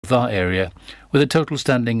VAR area, with a total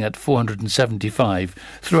standing at 475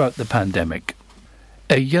 throughout the pandemic.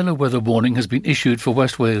 A yellow weather warning has been issued for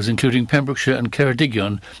West Wales, including Pembrokeshire and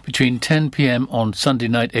Ceredigion, between 10 p.m. on Sunday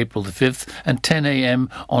night, April the 5th, and 10 a.m.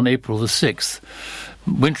 on April the 6th.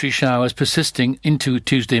 Wintry showers persisting into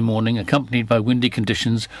Tuesday morning, accompanied by windy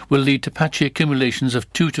conditions, will lead to patchy accumulations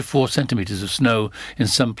of 2 to 4 centimetres of snow in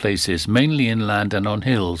some places, mainly inland and on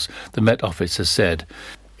hills, the Met Office has said.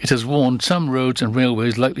 It has warned some roads and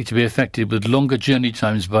railways likely to be affected with longer journey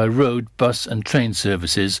times by road, bus and train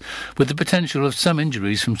services, with the potential of some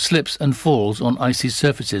injuries from slips and falls on icy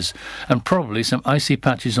surfaces, and probably some icy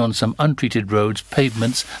patches on some untreated roads,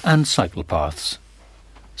 pavements and cycle paths.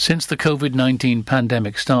 Since the COVID-19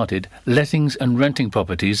 pandemic started, lettings and renting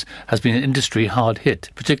properties has been an industry hard hit,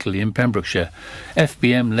 particularly in Pembrokeshire.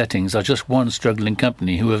 FBM Lettings are just one struggling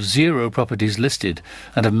company who have 0 properties listed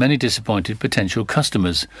and have many disappointed potential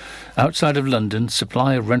customers. Outside of London,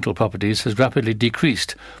 supply of rental properties has rapidly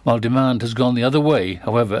decreased, while demand has gone the other way.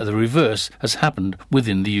 However, the reverse has happened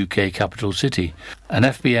within the UK capital city. An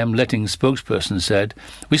FBM Lettings spokesperson said,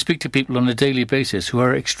 "We speak to people on a daily basis who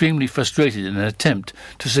are extremely frustrated in an attempt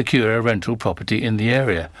to secure a rental property in the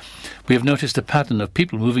area. We have noticed a pattern of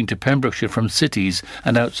people moving to Pembrokeshire from cities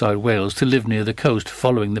and outside Wales to live near the coast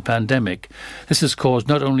following the pandemic. This has caused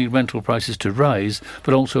not only rental prices to rise,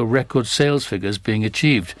 but also record sales figures being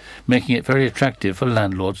achieved, making it very attractive for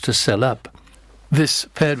landlords to sell up. This,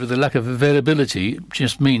 paired with the lack of availability,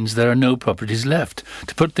 just means there are no properties left.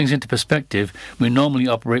 To put things into perspective, we normally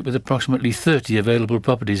operate with approximately 30 available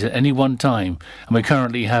properties at any one time, and we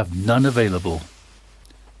currently have none available."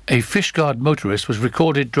 A Fishguard motorist was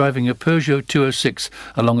recorded driving a Peugeot 206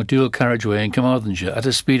 along a dual carriageway in Carmarthenshire at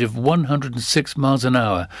a speed of 106 miles an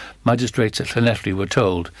hour, magistrates at Llanelli were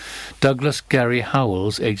told. Douglas Gary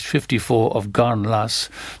Howells, aged 54, of Garnlas,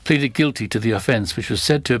 pleaded guilty to the offence, which was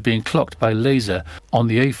said to have been clocked by laser on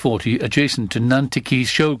the A40 adjacent to Nantycke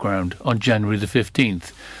Showground on January the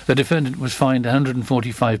 15th. The defendant was fined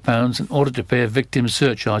 £145 and ordered to pay a victim's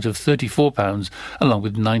surcharge of £34 along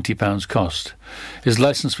with £90 cost. His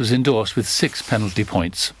licence was endorsed with 6 penalty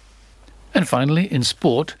points. And finally, in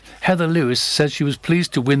sport, Heather Lewis says she was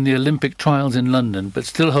pleased to win the Olympic trials in London, but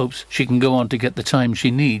still hopes she can go on to get the time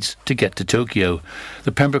she needs to get to Tokyo.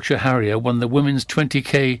 The Pembrokeshire Harrier won the women's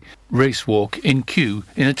 20k race walk in Kew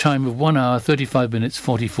in a time of 1 hour 35 minutes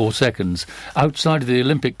 44 seconds, outside of the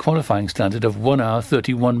Olympic qualifying standard of 1 hour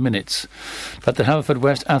 31 minutes. But the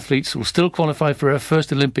Haverfordwest athletes will still qualify for her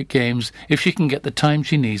first Olympic Games if she can get the time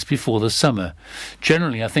she needs before the summer.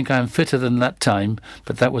 "Generally, I think I am fitter than that time,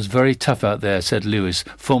 but that was very tough out there," said Lewis,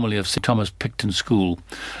 formerly of St Thomas Picton School.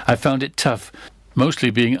 "I found it tough,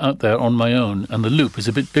 mostly being out there on my own, and the loop is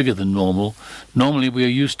a bit bigger than normal. Normally we are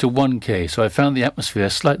used to 1k, so I found the atmosphere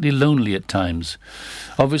slightly lonely at times.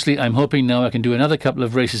 Obviously, I'm hoping now I can do another couple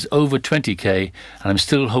of races over 20k, and I'm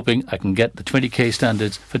still hoping I can get the 20k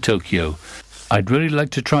standards for Tokyo. I'd really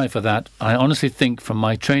like to try for that. I honestly think from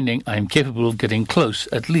my training I am capable of getting close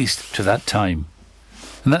at least to that time."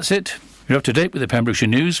 And that's it. You're up to date with the Pembrokeshire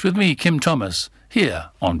News with me, Kim Thomas,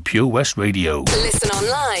 here on Pure West Radio. Listen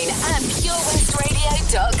online at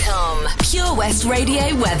purewestradio.com. Pure West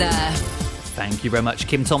Radio weather. Thank you very much.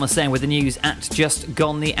 Kim Thomas there with the news at just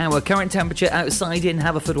gone the hour. Current temperature outside in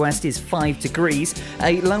Haverfordwest is 5 degrees.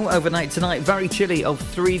 A low overnight tonight, very chilly of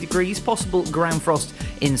 3 degrees. Possible ground frost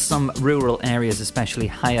in some rural areas, especially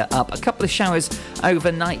higher up. A couple of showers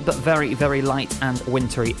overnight, but very, very light and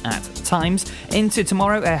wintry at times. Into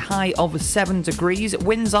tomorrow, a high of 7 degrees.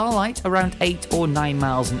 Winds are light, around 8 or 9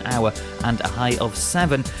 miles an hour, and a high of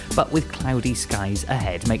 7, but with cloudy skies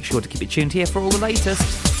ahead. Make sure to keep it tuned here for all the latest.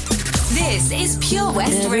 This is Pure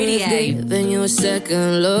West Radio. Then you a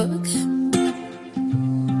second look,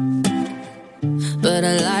 but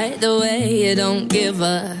I like the way you don't give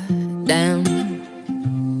a damn.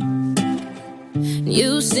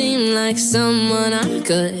 You seem like someone I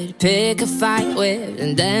could pick a fight with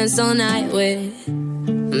and dance all night with.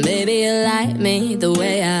 Maybe you like me the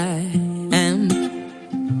way I am.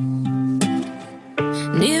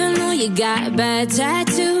 And even though you got bad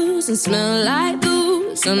tattoos and smell like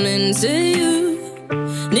booze, I'm into you.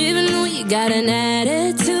 And even though you got an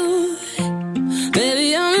attitude,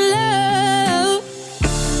 baby, I'm in love.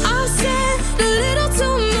 I've said a little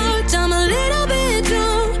too much, I'm a little bit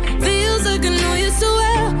drunk. Feels like I know you so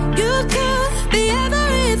well. You could be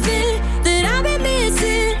everything that I've been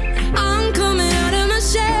missing. I'm coming out of my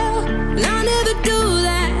shell, and I never do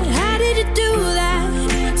that. How did you do that?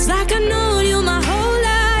 It's like I know you my whole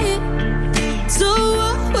life. So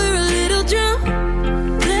what, we're a little drunk.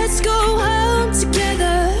 Let's go home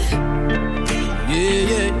together. Yeah,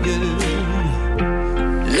 yeah.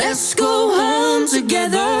 Let's go home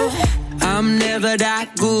together. I'm never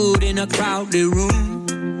that good in a crowded room.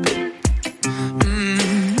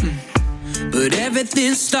 But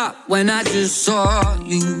everything stopped when I just saw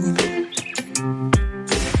you.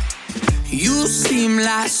 You seem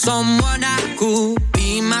like someone I could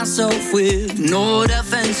be myself with, no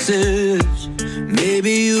defenses.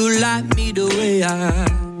 Maybe you like me the way I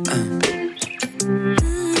am.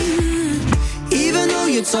 Even though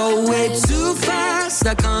you talk way too fast,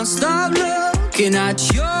 I can't stop looking at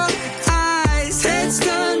your eyes. Head's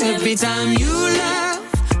done every time you laugh.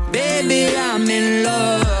 Baby, I'm in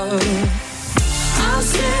love. I've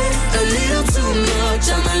said a little too much,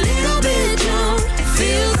 I'm a little bit drunk.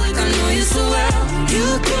 Feels like I know you so well. You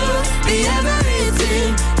could be everything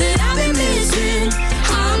that I've been missing.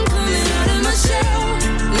 I'm coming out of my shell.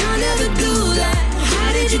 I'll never do that. How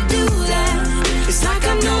did you do that? It's like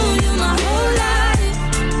I've known you my whole life.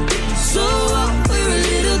 So we're a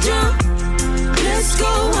little drunk. Let's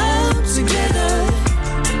go home together.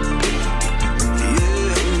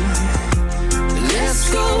 Yeah. Let's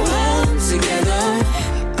go home together.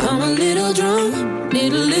 I'm a little drunk,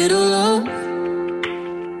 need a little love.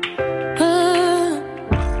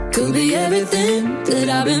 Could be everything that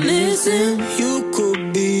I've been missing. You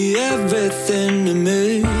could be everything to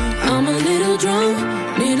me. I'm a little drunk,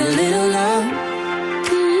 need a little love.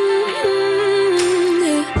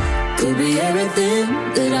 Yeah. Could be everything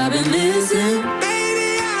that I've been missing.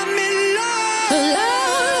 Baby, I'm in love.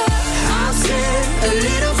 I've said a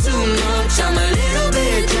little too much, I'm a little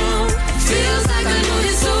bit drunk. Feels like I know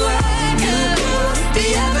you so well. You could be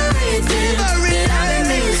everything that I've been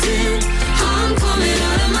missing. I'm coming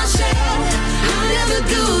out of my shell. I'll never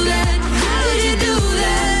do that. How did you do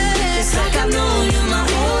that? It's like I've known you my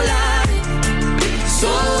whole life. So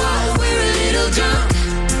we're a little drunk.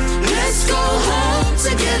 Let's go home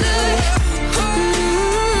together.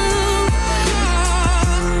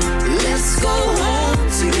 Let's go home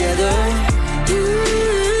together.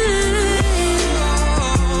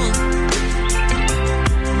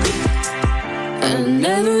 I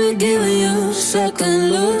never given you a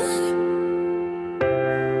second look,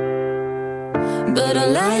 but I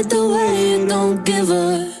like the way you don't give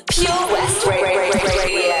up. Pure West Radio.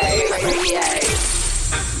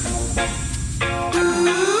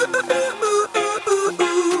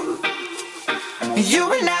 You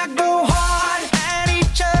and I go hard at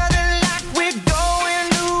each other like we're going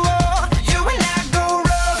to war. You and I go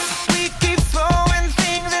rough, we keep throwing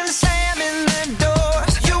things and slamming the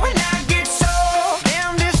doors. You and I get so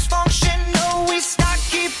damn dysfunctional, we start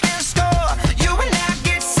keeping score. You and I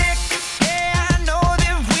get sick, yeah, I know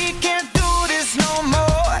that we can't do this no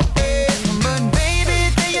more. Yeah. But baby,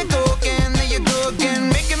 there you go again,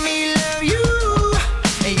 making me love you.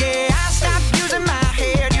 Yeah, I stopped using my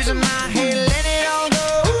head, let it all go.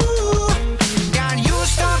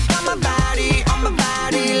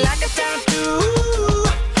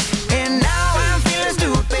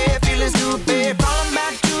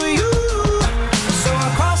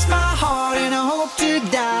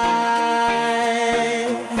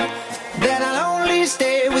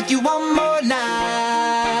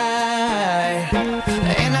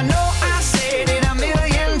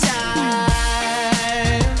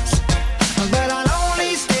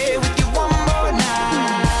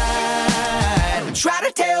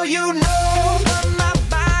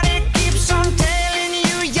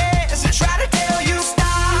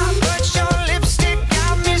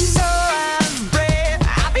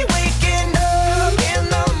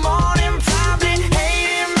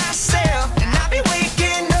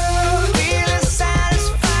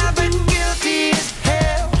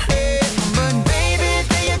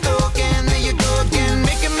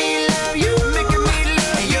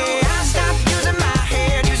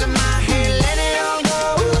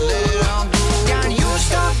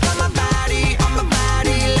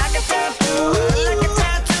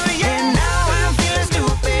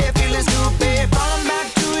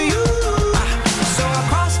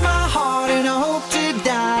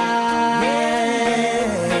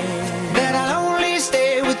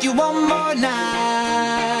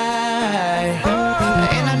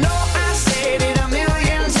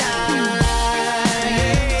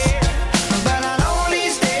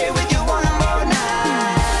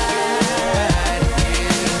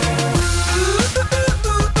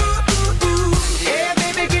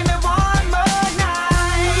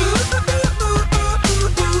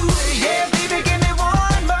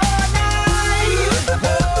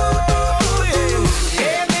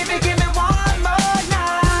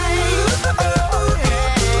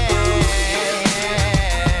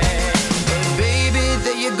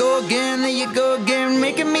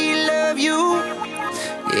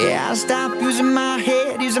 Yeah, I'll stop using my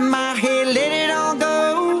head, let it all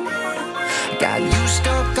go. Got you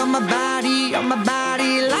stuck on my body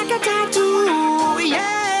like a tattoo.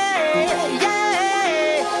 Yeah, yeah,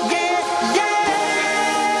 yeah, yeah.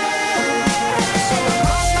 So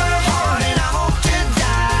cross my heart and I hope to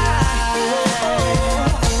die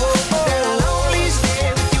that I'll only stay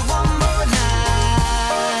with you one more night.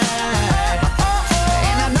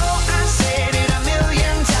 And I know I said it a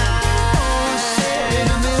million times,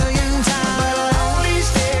 but I'll only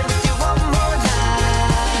stay with you one more night.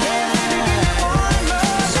 Yeah, baby, give me one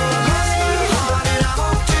more. So cross my heart and I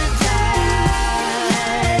hope to die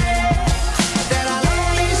that I'll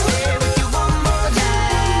only stay with you one more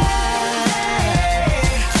night.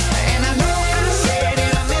 And I know I said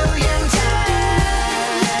it a million times,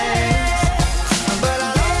 but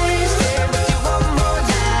I'll only stay with you one more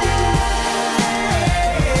night.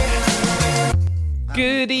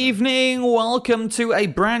 Good evening, welcome to a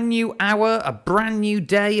brand new hour, a brand new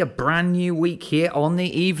day, a brand new week here on the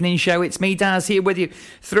evening show. It's me, Daz, here with you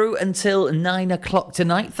through until 9 o'clock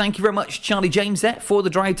tonight. Thank you very much, Charlie James, there for the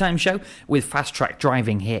Drive Time Show with Fast Track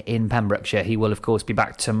Driving here in Pembrokeshire. He will, of course, be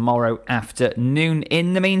back tomorrow afternoon.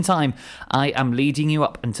 In the meantime, I am leading you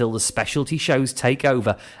up until the specialty shows take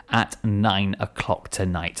over at 9 o'clock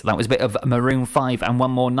tonight. That was a bit of Maroon 5 and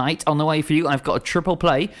One More Night on the way for you. I've got a triple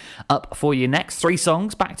play up for you next. 3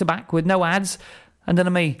 songs back to back with no ads. And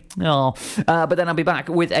then me. Oh. But then I'll be back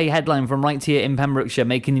with a headline from right here in Pembrokeshire,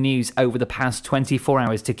 making the news over the past 24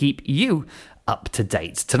 hours to keep you up to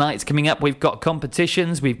date. Tonight's coming up, we've got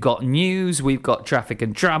competitions, we've got news, we've got traffic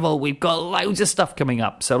and travel, we've got loads of stuff coming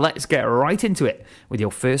up. So let's get right into it with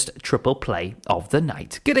your first triple play of the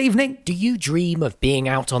night. Good evening. Do you dream of being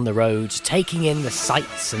out on the road, taking in the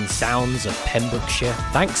sights and sounds of Pembrokeshire?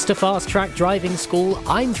 Thanks to Fast Track Driving School,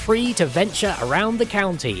 I'm free to venture around the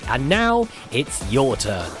county, and now it's your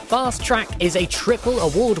turn. Fast Track is a triple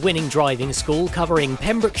award-winning driving school covering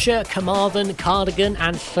Pembrokeshire, Carmarthen, Cardigan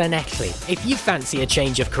and Llanelli. If you fancy a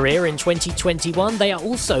change of career in 2021, they are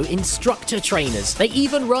also instructor trainers. They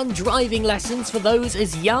even run driving lessons for those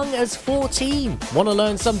as young as 14. Want to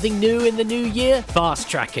learn something new in the new year? Fast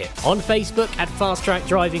Track it on Facebook at Fast Track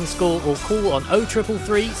Driving School or call on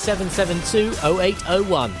 0333 772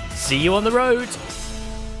 0801. See you on the road.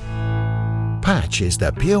 Patch is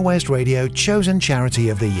the Pure West Radio chosen charity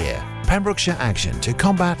of the year. Pembrokeshire Action to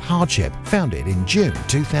Combat Hardship, founded in June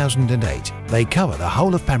 2008. They cover the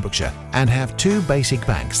whole of Pembrokeshire and have 2 basic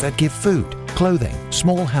banks that give food, clothing,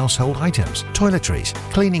 small household items, toiletries,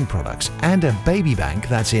 cleaning products, and a baby bank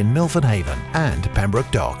that's in Milford Haven and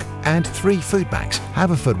Pembroke Dock. And 3 food banks,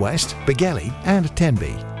 Haverfordwest, Begelly and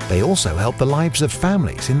Tenby. They also help the lives of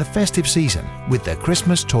families in the festive season with their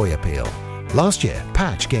Christmas toy appeal. Last year,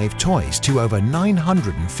 Patch gave toys to over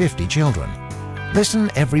 950 children.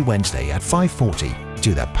 Listen every Wednesday at 5:40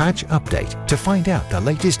 to the Patch Update to find out the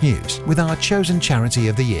latest news with our chosen charity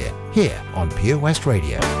of the year here on Pure West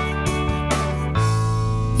Radio.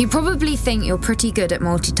 You probably think you're pretty good at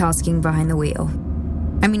multitasking behind the wheel.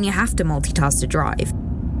 I mean, you have to multitask to drive.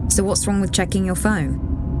 So what's wrong with checking your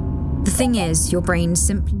phone? The thing is, your brain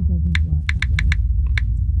simply doesn't work that way.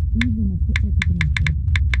 Even a quick look at a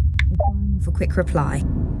message, or firing off a quick reply,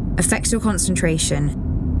 affects your concentration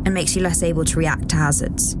and makes you less able to react to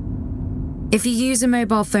hazards. If you use a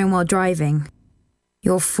mobile phone while driving,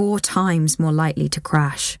 you're 4 times more likely to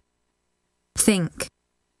crash. Think.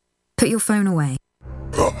 Put your phone away.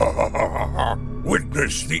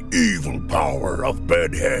 Witness the evil power of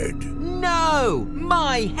Bedhead. No!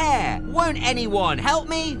 My hair! Won't anyone help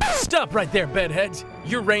me? Stop right there, Bedheads.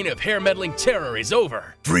 Your reign of hair-meddling terror is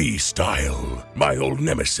over. Freestyle, my old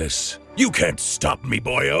nemesis. You can't stop me,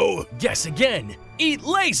 boyo. Guess again. Eat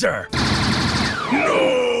laser!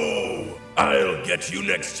 No! I'll get you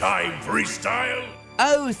next time, Freestyle.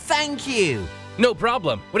 Oh, thank you. No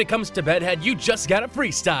problem. When it comes to Bedhead, you just gotta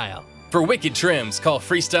freestyle. For wicked trims, call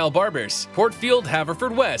Freestyle Barbers, Portfield,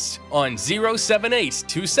 Haverfordwest, on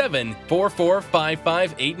 07827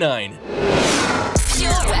 445589.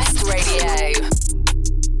 Pure West Radio.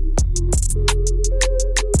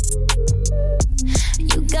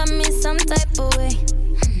 You got me some type of way.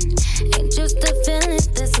 Ain't used to feeling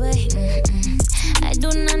this way. I do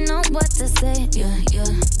not know what to say. Yeah.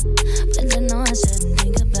 But I know I shouldn't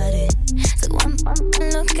think about it. So one pump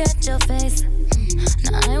and look at your face.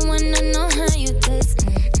 Now I wanna know how you taste.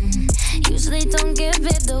 Usually don't give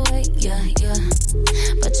it away. Yeah.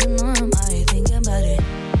 But you know I'm already thinking about it.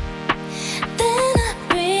 Then I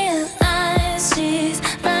realize she's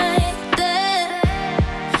right there.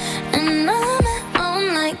 And I'm at home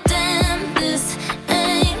like, damn, this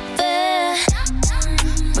ain't fair.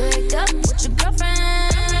 Break up with your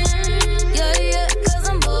girlfriend.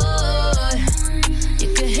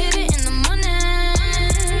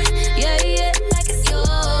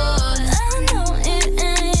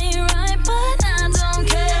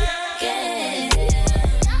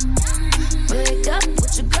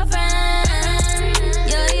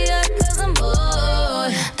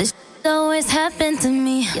 happen to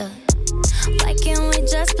me. Yeah. Why can't we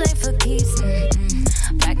just play for keeps?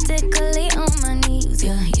 Practically on my knees,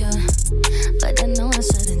 yeah, yeah. But I know I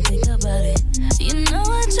shouldn't think about it. You know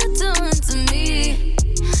what you're doing to me.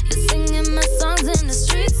 You're singing my songs in the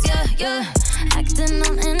streets, yeah, yeah. Acting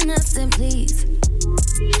on innocent, please.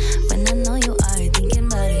 When I know you are thinking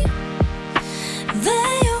about it.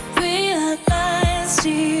 Then you realize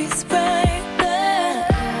she's right there.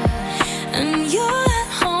 And you're at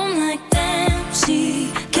home like damn,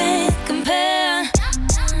 she can't compare.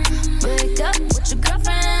 Break up with your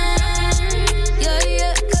girlfriend. Yeah,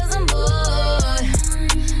 yeah, 'cause I'm bored.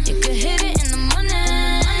 You could hit it in the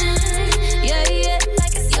morning. Yeah, yeah,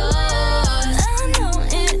 like it's yours. I know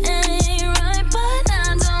it ain't right, but I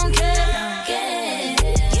don't care.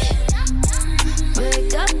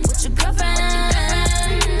 Break up with your girlfriend.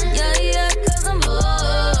 Yeah, yeah, 'cause I'm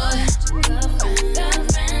bored.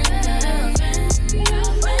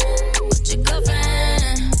 With your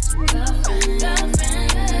girlfriend.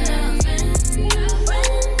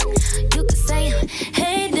 You could say I'm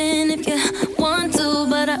hating if you want to,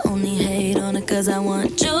 but I only hate on it 'cause I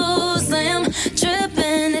want you. Say I'm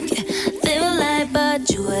tripping if you feel like, but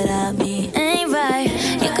you without me ain't right.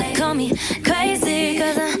 You could call me crazy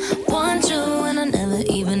 'cause I want you and I never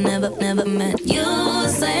even never met you.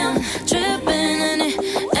 Say I'm tripping and it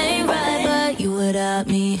ain't right, but you without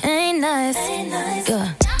me ain't nice. Yeah.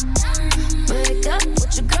 Break up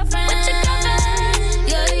with your girlfriend.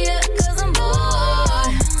 Yeah, yeah, 'cause I'm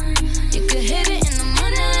bored. You could hit it in the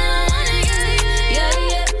morning. Yeah,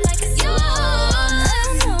 yeah, like it's yours. I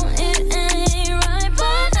know it ain't right,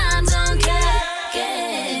 but I don't care.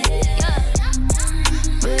 Yeah.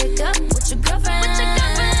 Break up with your girlfriend.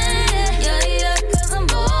 Yeah, yeah, 'cause I'm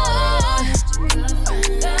bored.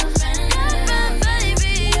 Girlfriend,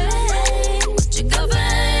 baby, yeah. With your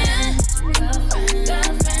girlfriend.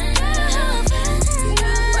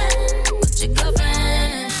 With your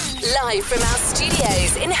girlfriend. Live from our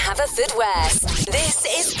studios in Haverfordwest, this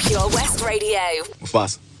is Pure West Radio.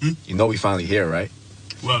 Boss, you know we finally here, right?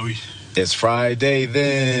 Well, we. It's Friday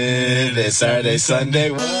then, it's Saturday, Sunday.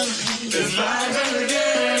 It's Friday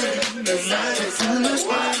again. It's Friday, Sunday.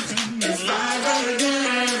 It's Friday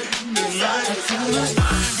again. It's Friday, Sunday.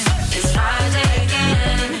 It's Friday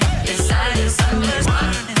again. It's Saturday, Sunday.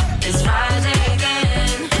 It's Friday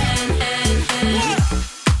again.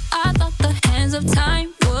 I thought the hands of time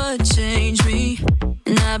would change me,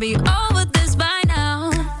 and I'd be over this by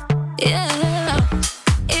now. Yeah,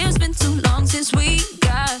 it's been too long since we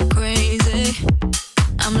got crazy.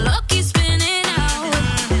 I'm lucky spinning out.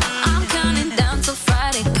 I'm counting down till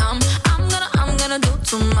Friday come. I'm gonna do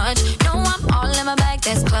too much. No, I'm all in my bag,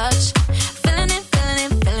 that's clutch. Feeling it, feeling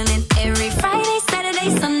it, feeling it. Every Friday, Saturday,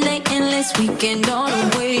 Sunday, endless weekend on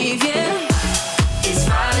a wave, yeah. It's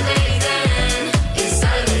Friday then. It's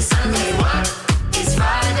Saturday, Sunday, what? It's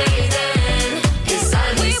Friday then. It's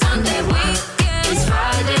Saturday, Sunday, what? It's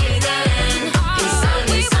Friday then. It's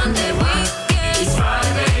Saturday, Sunday, what? It's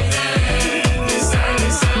Friday then. It's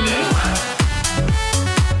Saturday, Sunday, what?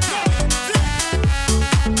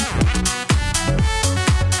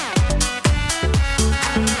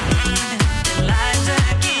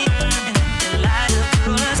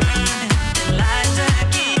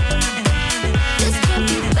 This can't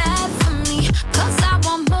be bad for me, 'cause I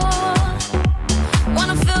want more.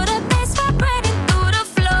 Wanna feel the bass vibrating through the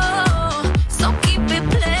floor. So keep it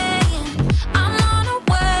playing. I'm on a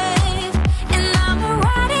wave, and I'ma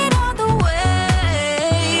ride it all the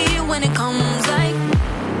way. When it comes like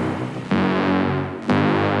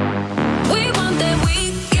we want that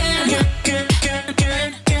weekend.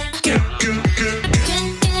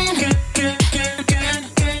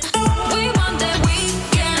 We want that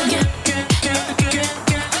weekend.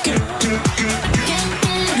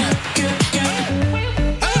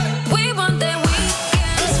 We want that weekend.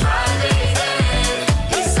 It's Friday then.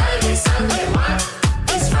 It's Saturday, Sunday, what?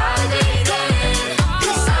 It's Friday then.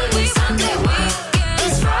 It's Saturday, Sunday, what?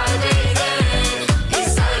 It's Friday then.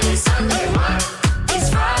 It's Saturday, Sunday, what? It's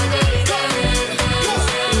Friday then.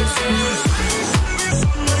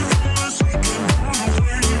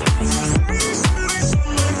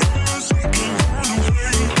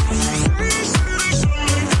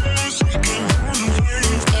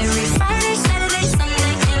 Every Friday, Saturday,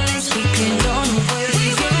 Sunday, endless weekend on the way.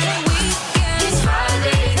 It's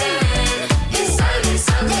Friday then. It's Saturday,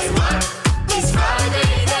 Sunday, what? It's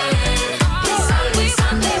Friday then. It's Saturday,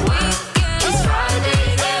 Sunday, what? It's Friday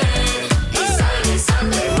then. It's Saturday,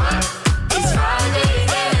 Sunday, what? It's Friday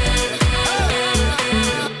then.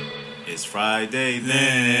 It's Friday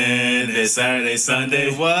then. It's Saturday, Sunday,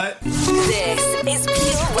 what? This is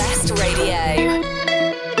Pure West Radio.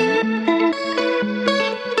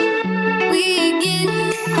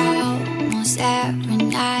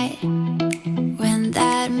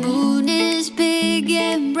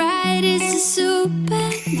 getting bright. It's a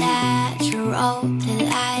supernatural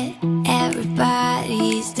delight.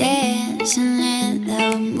 Everybody's dancing in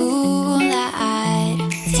the moonlight.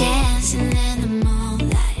 Dancing in the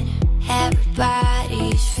moonlight.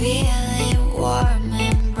 Everybody's feeling warm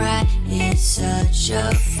and bright. It's such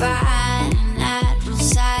a fine natural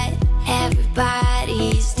sight.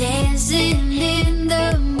 Everybody's dancing in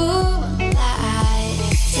the moonlight.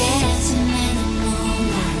 Dancing in the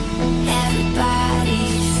moonlight.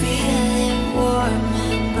 Everybody's feeling warm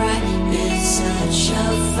and bright. It's such a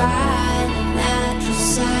fine natural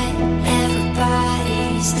sight.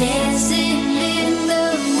 Everybody's dancing in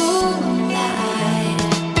the moonlight.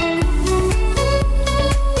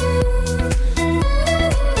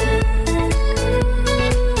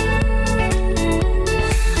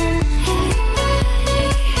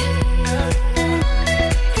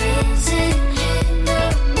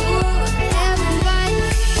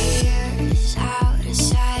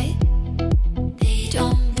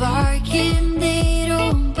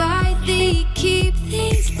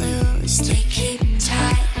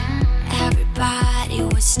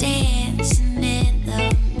 Dancing in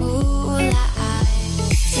the moonlight.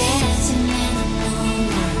 Dancing in the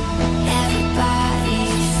moonlight.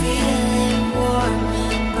 Everybody's feeling warm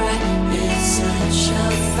and bright. It's such a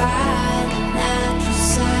fine natural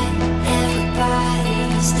sight.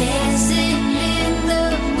 Everybody's dancing in the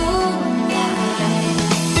moonlight.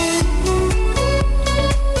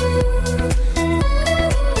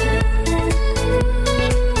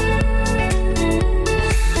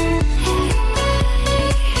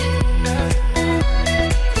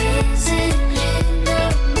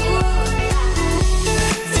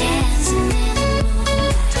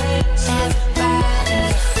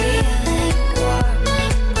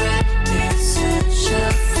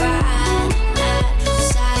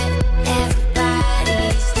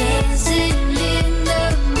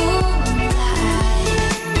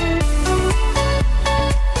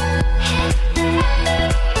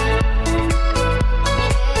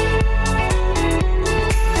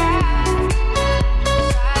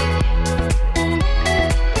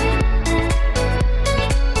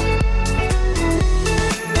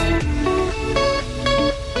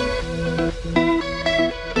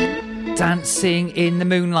 Dancing in the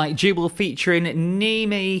Moonlight, Jubal featuring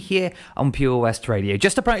Nimi here on Pure West Radio.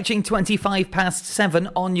 Just approaching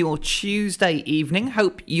 7:25 on your Tuesday evening.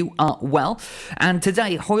 Hope you are well. And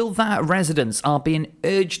today, Hoyle That residents are being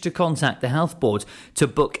urged to contact the Health Board to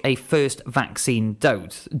book a first vaccine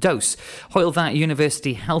dose. Hoyle That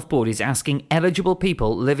University Health Board is asking eligible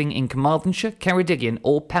people living in Carmarthenshire, Ceredigion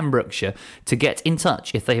or Pembrokeshire to get in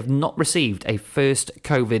touch if they have not received a first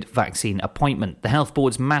COVID vaccine appointment. The Health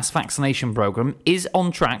Board's mass vaccination programme is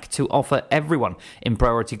on track to offer everyone in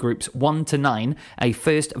priority groups 1 to 9 a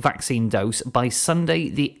first vaccine dose by Sunday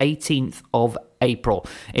the 18th of April.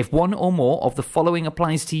 If one or more of the following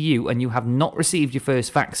applies to you and you have not received your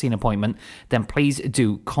first vaccine appointment, then please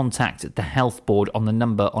do contact the Health Board on the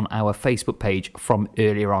number on our Facebook page from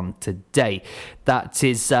earlier on today. That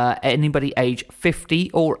is anybody age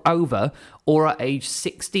 50 or over, or are age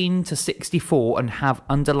 16 to 64 and have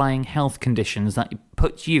underlying health conditions that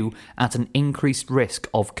put you at an increased risk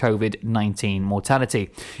of COVID-19 mortality.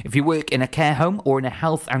 If you work in a care home or in a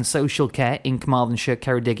health and social care in Carmarthenshire,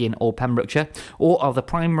 Ceredigion or Pembrokeshire, or are the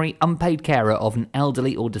primary unpaid carer of an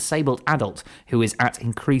elderly or disabled adult who is at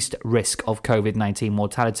increased risk of COVID-19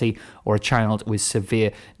 mortality, or a child with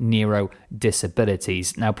severe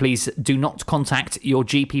neurodisabilities. Now, please do not contact your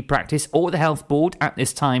GP practice or the Health Board at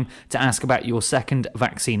this time to ask about your second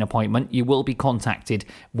vaccine appointment. You will be contacted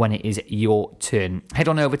when it is your turn. Head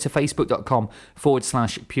on over to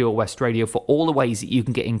facebook.com/Pure West Radio for all the ways that you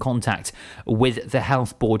can get in contact with the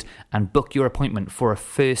Health Board and book your appointment for a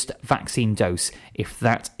first vaccine dose if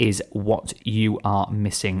that is what you are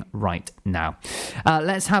missing right now.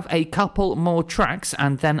 Let's have a couple more tracks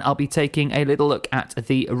and then I'll be taking a little look at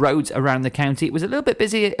the roads around the county. It was a little bit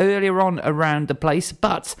busy earlier on around the place,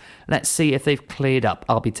 but let's see if they've cleared up.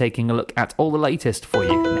 I'll be taking a look at all the latest for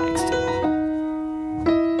you next.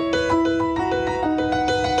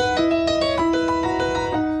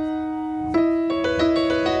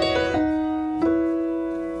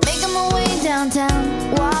 Making my way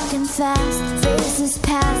downtown, walking fast, faces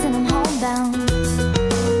pass and I'm homebound.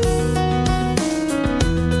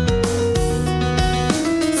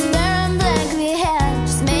 Staring blankly ahead,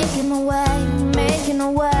 just making my way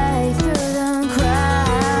through the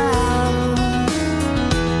crowd.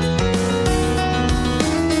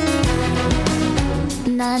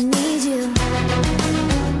 And I need you,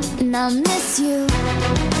 and I miss you,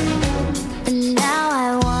 and now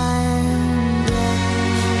I wonder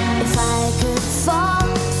if I could fall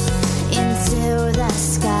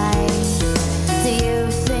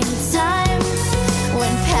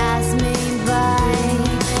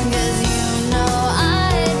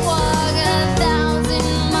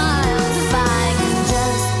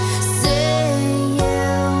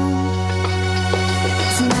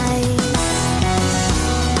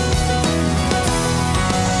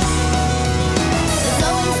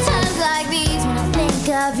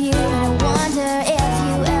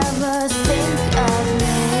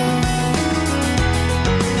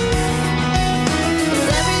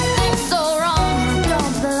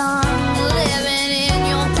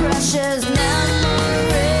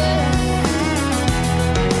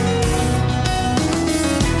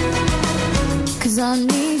 'cause I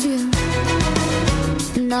need you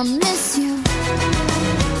and I miss you.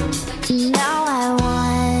 Now I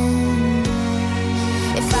wonder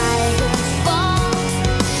if I could fall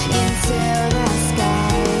into the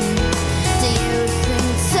sky. Do you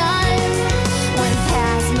think time would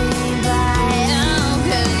pass me by? Oh,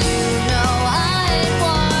 'cause you know I'd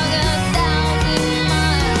walk 1,000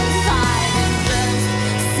 miles if I could just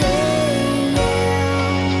see you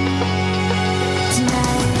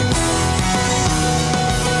tonight.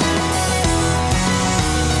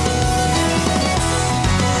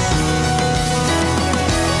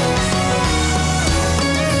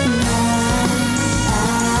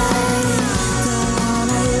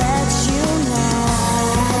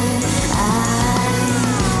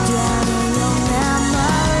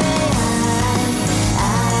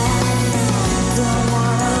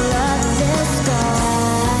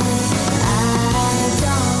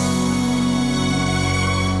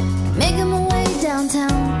 Making my way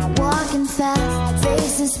downtown, walking fast,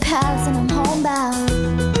 faces pass and I'm homebound.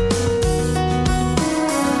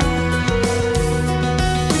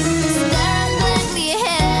 Staring blankly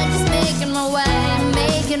ahead, just making my way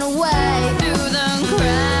through the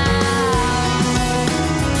crowd.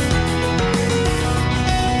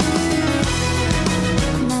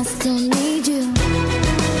 And I still need you,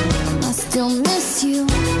 I still miss you.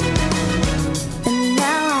 And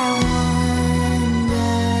now I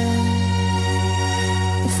wonder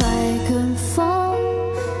if I could fall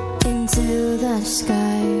into the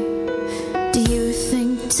sky. Do you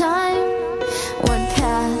think time would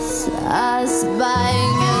pass us by?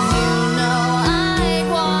 'Cause you know I'd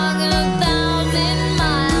walk 1,000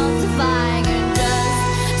 miles if I could just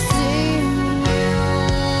see you.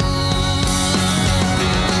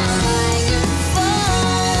 I could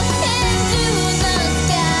fall into the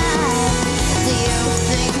sky. Do you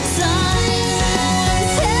think time would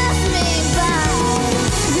pass me by?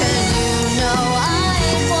 'Cause you know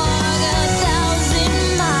I'd walk 1,000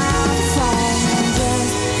 miles if I could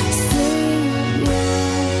just see you.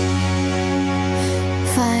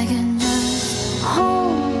 If I can just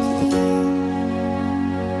hold you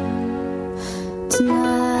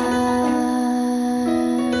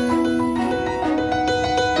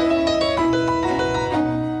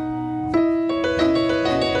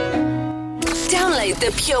Download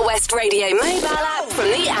the Pure West Radio mobile app from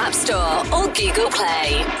the App Store or Google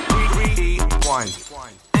Play. Rewind.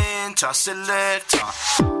 Enter selector.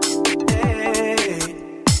 Hey,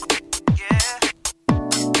 yeah.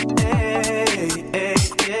 Hey, hey,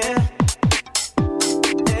 yeah.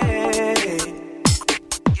 Hey,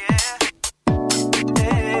 yeah.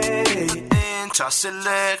 Hey, enter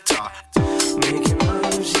selector. Making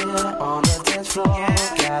moves, yeah, on the dance floor.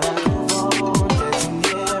 Gotta move on, dancing,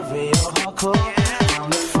 yeah, real hardcore. From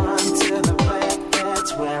the front to the back,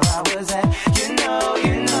 that's where I was at. You know,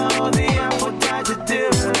 the apple died to do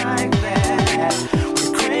it like that.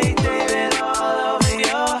 With Craig David all over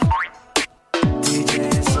your DJ,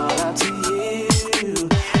 it's all up to you.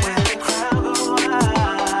 When the crowd go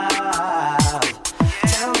wild,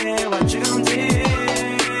 tell me what you gon' do.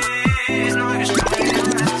 It's no use trying.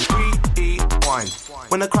 Rewind.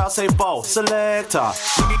 When the crowd say ball, selector.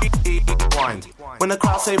 Rewind. When the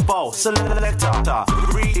crowd say ball, selector.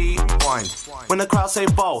 Rewind. When the crowd say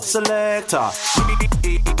ball, selector.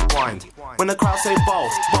 Rewind. When the crowd say ball.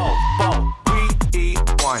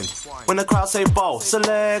 Rewind. When the crowd say ball,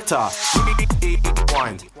 selector.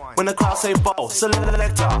 Rewind. When the crowd say ball,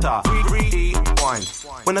 selector. Rewind.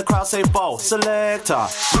 When the crowd say ball, selector.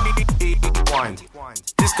 Rewind.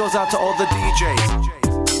 This goes out to all the DJs.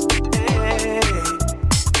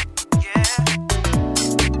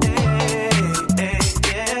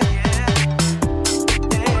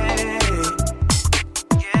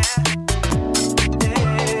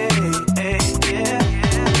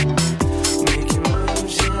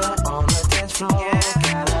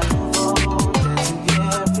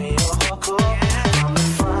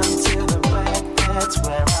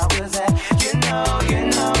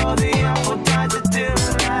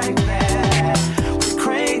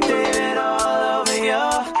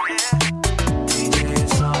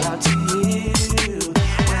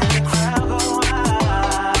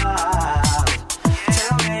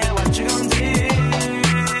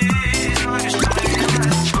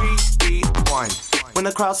 When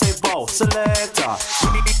the crowd say ball, selector.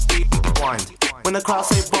 Rewind. When the crowd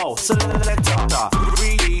say ball, selector.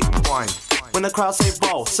 Rewind. When the crowd say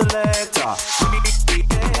ball, selector.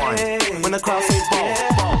 Rewind. When the crowd say ball.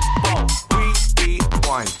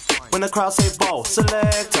 Rewind. When the crowd say ball,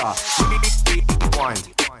 selector. Rewind.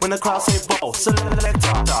 When the crowd say ball,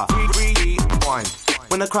 selector. Rewind.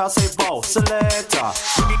 When the crowd say ball, selector.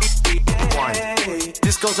 Rewind.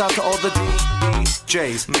 goes out to all the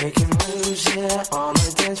DJs. Making moves, yeah, on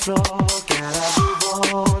the dance floor. Gotta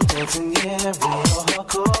move on, dancing, yeah, real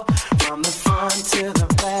hardcore. From the front to the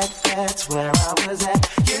back, that's where I was at.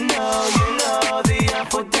 You know, the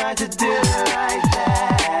apple died to do it like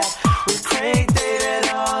that. With Craig David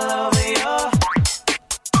all over your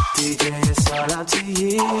DJ, it's all up to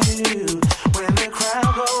you. When the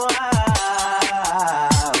crowd go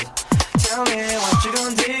wild, tell me what you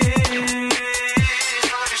gonna do.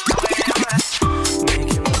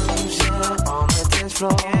 Making moves, yeah, on the dance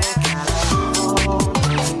floor. Gotta move on,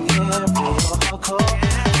 dancing, yeah, real hardcore.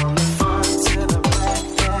 From the front to the back,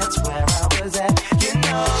 that's where I was at. You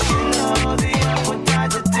know, the apple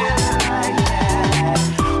died to do it like that.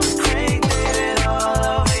 With Craig David all over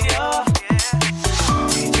your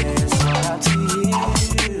DJ, it's all up to you. When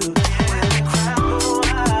the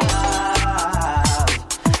crowd go wild,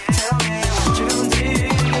 tell me what you gonna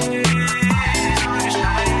do.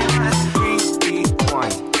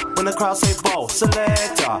 Rewind. When the crowd say ball,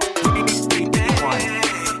 selector. Rewind.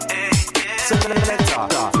 Selector.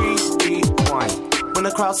 Rewind. When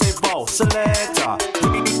the crowd say ball, selector.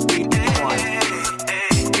 Rewind.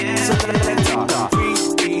 Selector.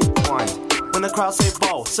 Rewind. When the crowd say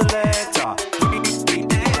ball, selector.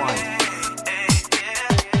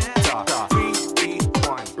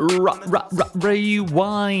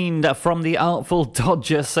 Rewind from the Artful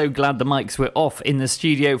Dodger. So glad the mics were off in the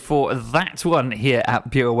studio for that one here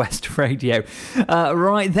at Pure West Radio.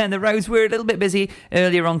 Right then, the roads were a little bit busy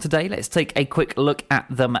earlier on today. Let's take a quick look at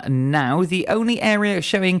them now. The only area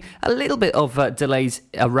showing a little bit of delays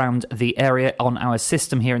around the area on our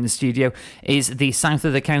system here in the studio is the south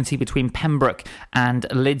of the county between Pembroke and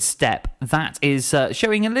Lidstep. That is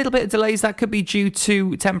showing a little bit of delays. That could be due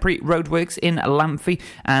to temporary roadworks in Lamphy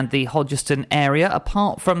and the Hodgeston area.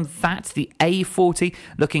 Apart from that, the A40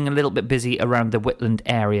 looking a little bit busy around the Whitland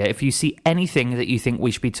area. If you see anything that you think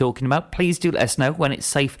we should be talking about, please do let us know when it's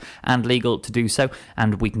safe and legal to do so,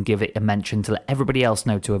 and we can give it a mention to let everybody else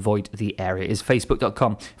know to avoid the area. Is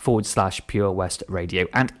facebook.com/Pure West Radio.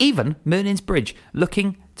 And even Merlin's Bridge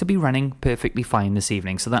looking to be running perfectly fine this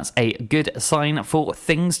evening. So that's a good sign for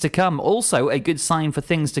things to come. Also, a good sign for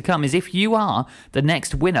things to come is if you are the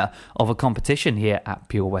next winner of a competition here at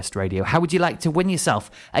Pure West Radio. How would you like to win yourself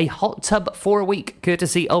a hot tub for a week,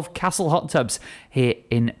 courtesy of Castle Hot Tubs here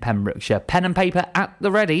in Pembrokeshire? Pen and paper at the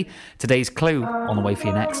ready. Today's clue on the way for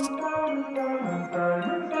you next.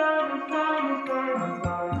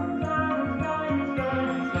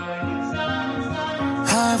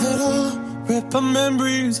 Have it all. Rip our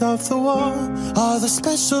memories off the wall. All the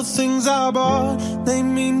special things I bought, they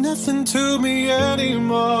mean nothing to me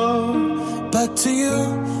anymore. But to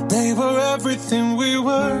you, they were everything we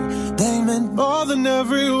were. They meant more than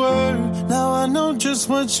every word. Now I know just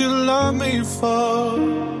what you love me for.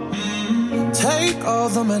 Take all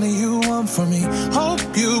the money you want from me. Hope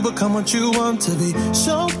you become what you want to be.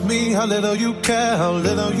 Show me how little you care, how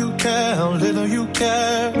little you care, how little you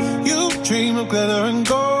care. You dream of glitter and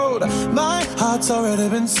gold. My heart's already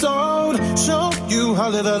been sold. Show you how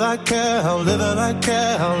little I care, how little I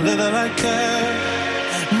care, how little I care.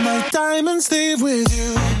 My diamonds leave with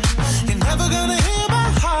you. You're never gonna hear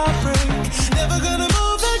my heart break. Never gonna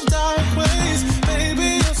move the dark ways.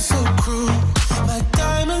 Baby, you're so cruel. My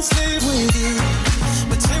diamonds leave with you.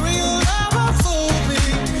 Material never fooled me.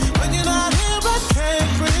 When you're not here, I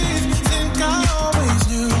can't breathe. Think I always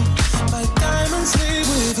knew. My diamonds leave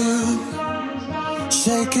with you.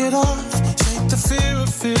 Shake it off. Shake the fear of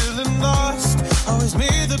feeling lost. Always me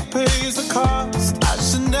that pays the cost. I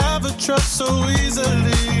should never trust so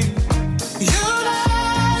easily. You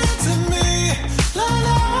lied to me.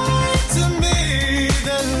 Lied to me.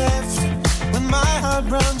 Then left with my heart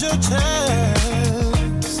round your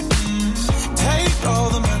chest. Take all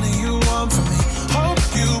the money you want from me. Hope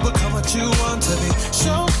you become what you want to be.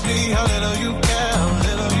 Show me how little you care, how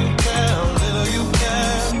little you care, how little you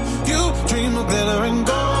care. You dream of glitter and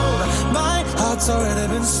gold. My heart's already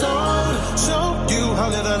been sold. Show you how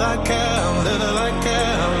little I care, how little I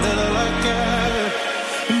care, how little I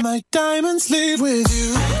care. My diamonds leave with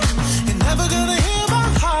you. You're never gonna hear my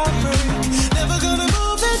heart break. Never gonna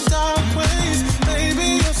move the dark ways. Baby,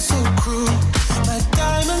 you're so cruel. My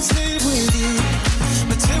diamonds leave with you.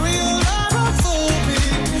 Material never fooled me.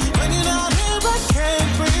 When you're not here, I can't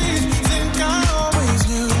breathe. Think I always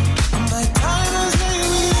knew. My diamonds leave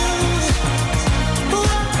with you. Ooh,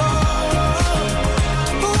 oh, oh,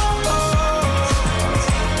 ooh, oh.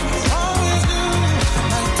 Always knew.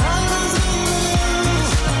 My diamonds leave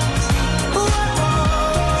with you. Ooh, oh,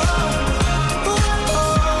 oh.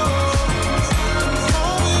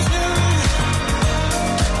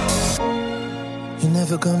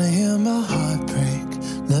 Never gonna hear my heart break.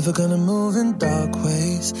 Never gonna move in dark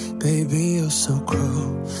ways. Baby, you're so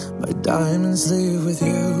cruel. My diamonds leave with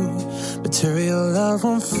you. Material love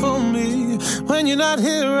won't fool me. When you're not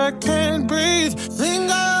here, I can't breathe.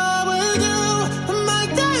 Think I always do. My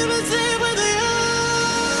diamonds leave with you.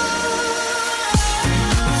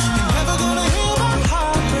 You're never gonna hear my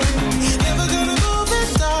heart break. Never gonna move in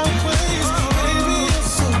dark ways. Baby, you're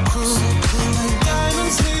so cruel. My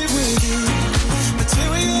diamonds leave with you.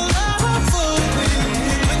 Material love won't fool me.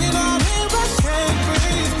 When you're not here, I can't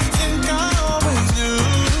breathe. Think I always do.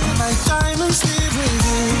 My diamonds leave with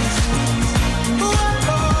you.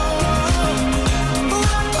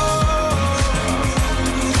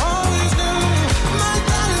 Always knew my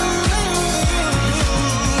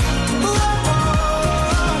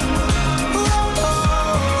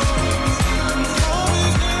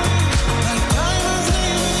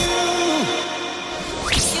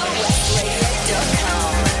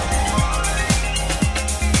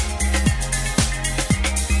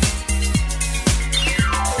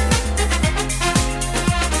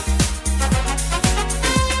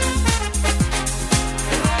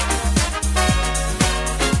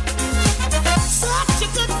such a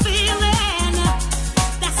good feeling.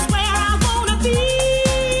 That's where I wanna be.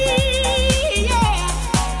 Yeah,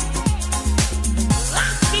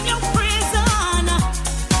 locked in your prison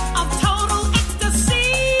of total ecstasy.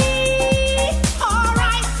 All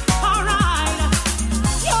right,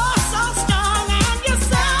 you're so strong and you're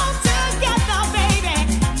so together, baby.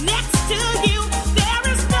 Next to you, there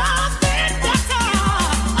is nothing better.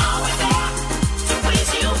 Always there to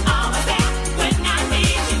please you, always there when I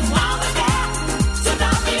need you, always there to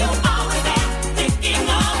love you, always there thinking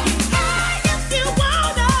of you. Hey, if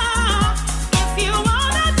you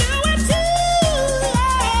wanna do it too,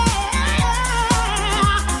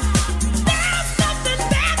 yeah. There's nothing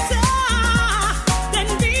better than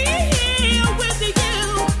being here with you.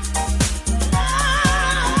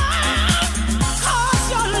 'Cause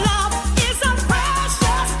your love is a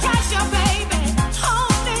precious treasure, baby.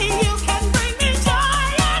 Only you can bring me joy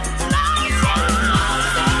and pleasure.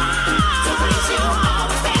 Always there to please you,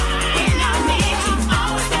 always there when I need you,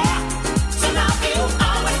 always there to love you,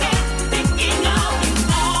 always there thinking of you,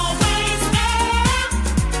 always there,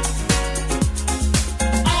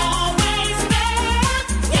 always there,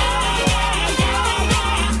 yeah,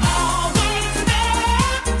 always there, yeah, always there,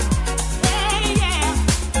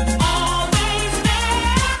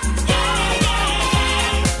 yeah.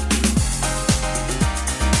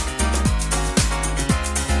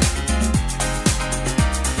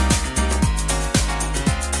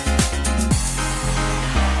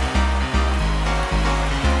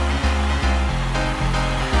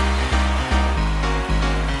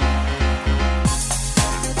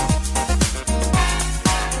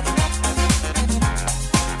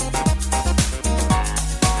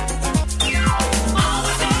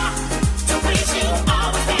 Always there to please you,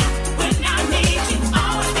 always there when I need you,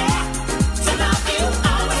 always there to love you,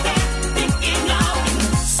 always there thinking of you.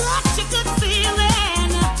 Such a good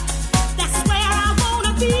feeling. That's where I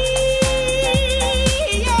wanna be.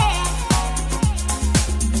 Yeah,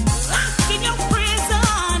 locked in your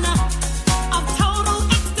prison of total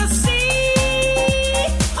ecstasy.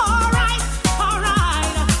 All right,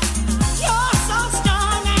 you're so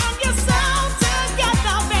strong and you're so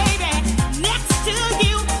together, baby. Next to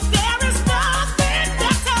you, there is nothing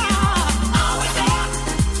better. Always there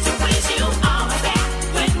to please you, always there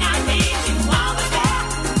when I need you, always there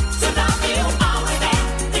to love you, always there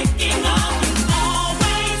thinking of you,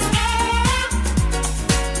 always there,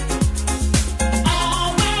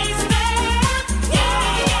 always there, yeah,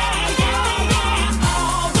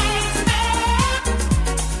 always there,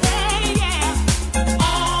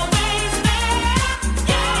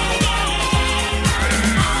 yeah,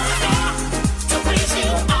 always there, to please you,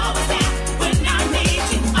 always there when I need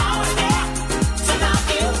you, always there to love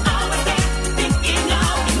you, always there thinking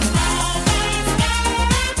of you, always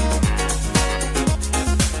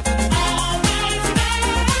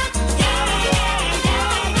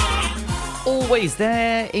Always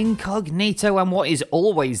there, incognito, and what is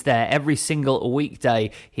always there every single weekday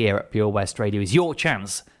here at Pure West Radio is your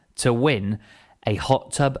chance to win a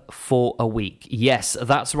hot tub for a week. Yes,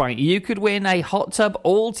 that's right. You could win a hot tub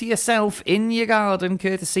all to yourself in your garden,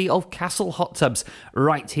 courtesy of Castle Hot Tubs,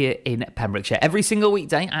 right here in Pembrokeshire. Every single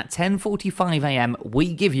weekday at 10:45am,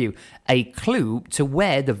 we give you a clue to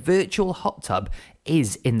where the virtual hot tub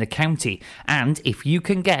is in the county. And if you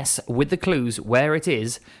can guess with the clues where it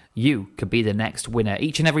is, you could be the next winner.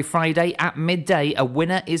 Each and every Friday at midday, a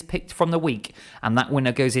winner is picked from the week, and that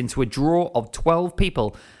winner goes into a draw of 12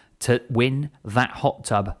 people to win that hot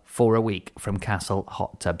tub for a week from Castle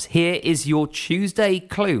Hot Tubs. Here is your Tuesday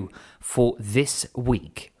clue for this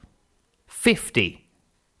week. 50,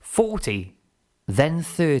 40, then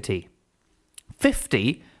 30.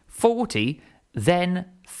 50, 40, then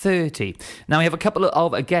 30. Now we have a couple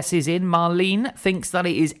of guesses in. Marlene thinks that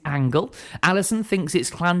it is Angle. Alison thinks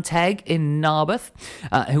it's Llanteg in Narberth.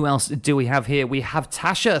 Who else do we have here? We have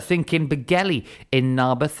Tasha thinking Begelly in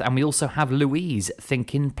Narberth, and we also have Louise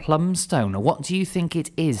thinking Plumstone. What do you think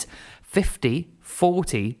it is? 50,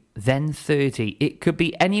 40, then 30. It could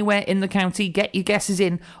be anywhere in the county. Get your guesses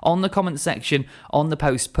in on the comment section on the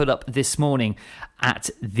post put up this morning at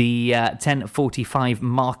the 10:45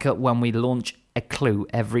 marker when we launch a clue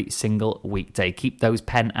every single weekday. Keep those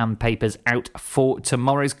pen and papers out for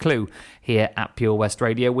tomorrow's clue here at Pure West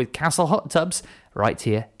Radio with Castle Hot Tubs right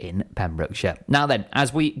here in Pembrokeshire. Now then,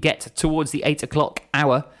 as we get towards the 8 o'clock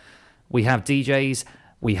hour, we have DJs,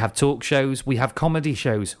 we have talk shows, we have comedy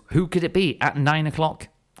shows. Who could it be at 9 o'clock?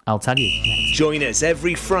 I'll tell you. Join us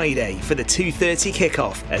every Friday for the 2:30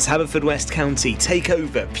 kickoff as Haverfordwest County take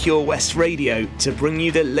over Pure West Radio to bring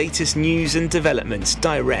you the latest news and developments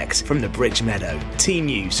direct from the Bridge Meadow. Team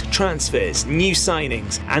news, transfers, new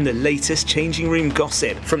signings and the latest changing room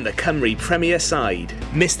gossip from the Cymru Premier side.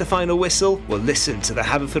 Miss the final whistle? Well, listen to the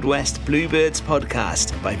Haverfordwest Bluebirds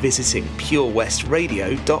podcast by visiting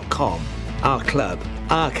purewestradio.com. Our club,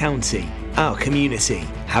 our county, our community.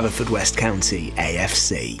 Haverfordwest County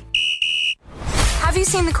AFC. Have you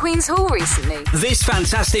seen the Queen's Hall recently? This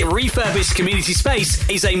fantastic refurbished community space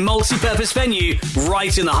is a multi-purpose venue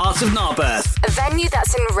right in the heart of Narberth. A venue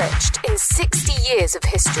that's enriched in 60 years of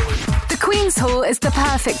history. The Queen's Hall is the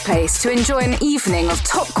perfect place to enjoy an evening of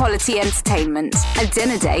top quality entertainment, a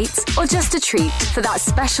dinner date, or just a treat for that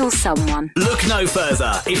special someone. Look no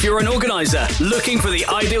further if you're an organiser looking for the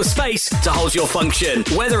ideal space to hold your function,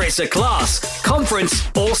 whether it's a class, conference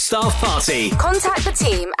or staff party. Contact the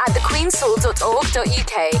team at thequeenshall.org.uk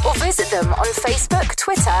or visit them on Facebook,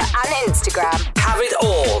 Twitter and Instagram. Have it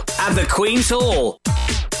all at the Queen's Hall.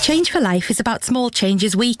 Change for Life is about small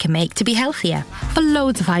changes we can make to be healthier. For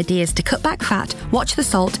loads of ideas to cut back fat, watch the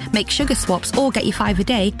salt, make sugar swaps or get your 5 a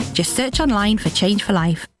day, just search online for Change for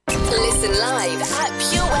Life. Listen live at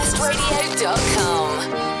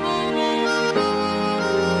purewestradio.com.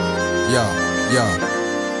 Yeah.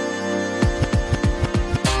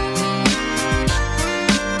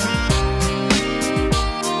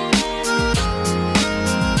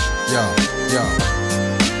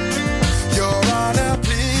 Your Honor,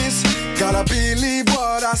 please, gotta believe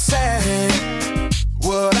what I say.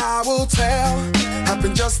 What I will tell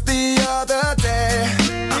happened just the other day.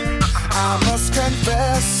 I must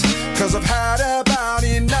confess, 'cause I've had about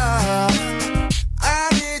enough. I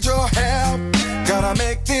need your help, gotta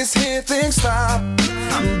make this here thing stop.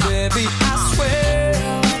 Baby, I swear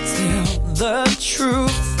I'll tell the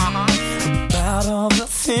truth about all the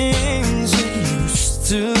things you used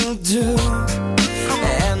to do.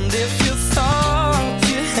 And if you thought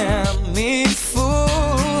you had me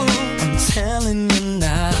fooled, I'm telling you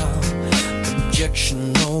now,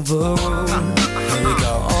 objection overruled. Here we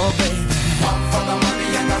go, oh baby. One for the money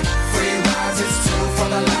and the free rides, it's two for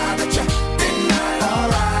the lie that you deny. All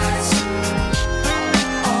right,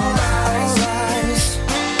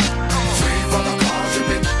 three for the calls you've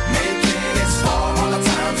been making, it's 4 all the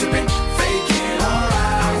times you've been faking. All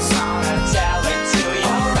right, I'm gonna tell it to you.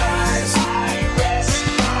 All right, I rest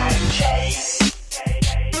my case.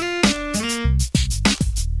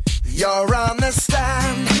 You're on the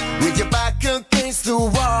stand with your back against the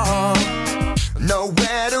wall,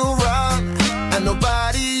 nowhere to run and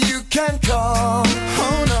nobody you can call.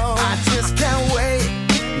 Oh no, I just can't wait.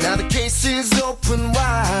 Now the case is open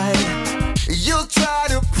wide. You'll try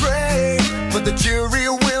to pray, but the jury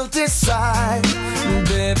will decide.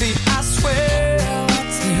 Baby, I swear I'll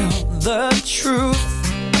tell the truth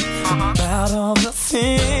about all the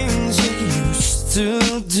things you used to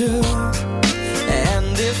do.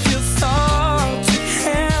 And if you thought you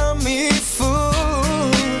had me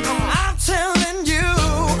fooled, I'm telling you,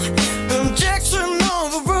 objection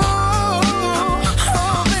overruled.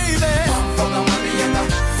 Oh baby, one for the money and the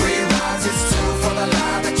free rides, it's two for the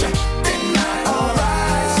lie that you deny. All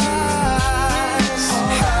right,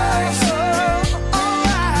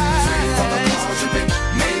 three for the calls you've been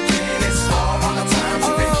making, it's 4 all the times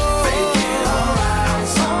you've been faking. All right,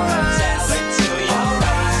 tell it to you. All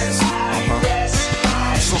right,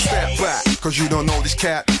 So step back, 'cause you don't know this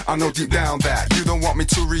cat. I know deep down that you don't want me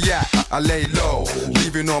to react. I lay low,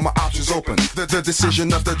 leaving all my options open. The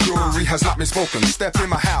decision of the jury has not been spoken. Step in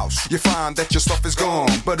my house, you find that your stuff is gone.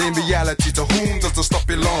 But in reality, to whom does the stuff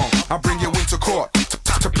belong? I bring you into court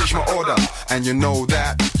to preach my order. And you know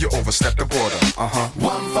that you overstepped the border.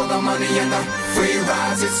 One for the money and the free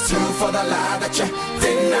rides. It's two for the lie that you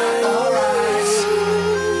did not. All rise.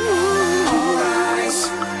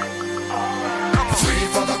 Three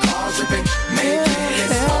for the calls you've been making.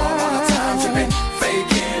 It's four all the times you've been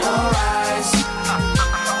faking. All rise.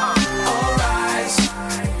 All rise.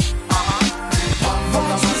 One for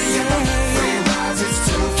the money and the free rides. It's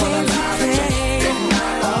two for the lie that you did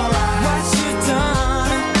not. All rise. What you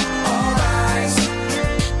done? All rise.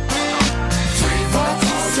 Three for the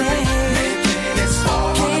calls you've been making. It's four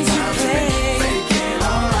all the times you've been faking.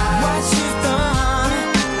 All rise. What you done?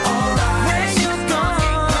 All rise. Where you gone?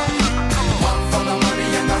 One for the money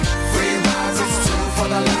and the free rides. It's two for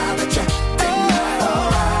the lie that you did not. All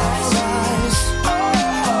rise.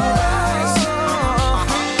 All rise.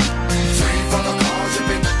 Three for the calls you've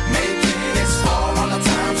been making. It's four all the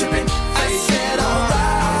times you've been faking. All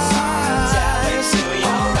rise.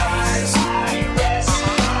 All rise.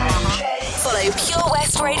 Follow Pure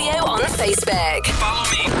West Radio on Facebook. Follow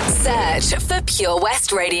me. Search for Pure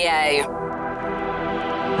West Radio.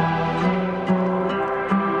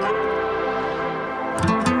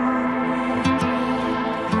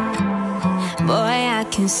 Boy, I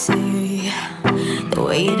can see the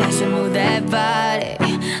way you dance and move that body.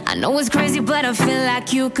 I know it's crazy, but I feel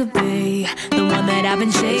like you could be the one that I've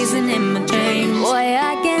been chasing in my dreams. Boy,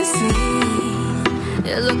 I can see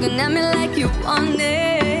you're looking at me like you want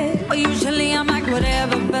it. But usually I'm like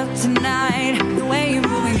whatever, but tonight the way you're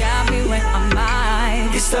moving got me where I'm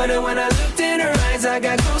at. It started when I looked in her eyes. I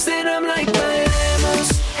got close and I'm like,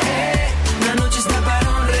 bailemos. Hey, la noche está para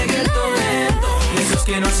un reggaetón lento. Esos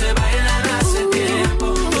que no se bailan hace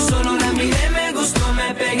tiempo. Yo solo la miré, me gustó,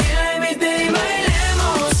 me pegué, la invité y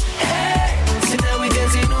bailemos. Hey, so now we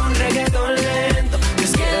dancing un reggaetón lento.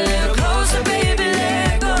 Just get a little closer, baby,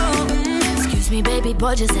 let go. Excuse me, baby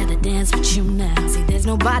boy, just had to dance with you now. See, there's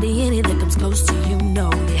nobody in it that comes close to you, no.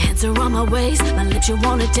 Your hands are on my waist, my lips you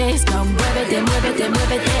wanna taste. Come muévete, muévete,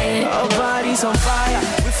 muévete. Our bodies on fire,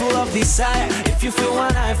 we're full of desire. If you feel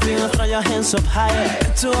what I feel, throw your hands up higher.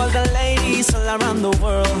 And to all the ladies all around the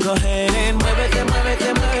world, go ahead and muévete,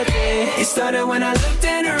 muévete, muévete. It started when I looked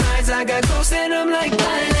in her eyes. I got close and I'm like,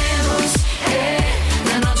 bailemos. Hey,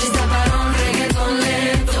 la noche está para un reggaetón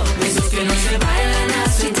lento. Esos que no se bailan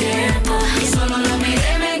hace tiempo. Y solo lo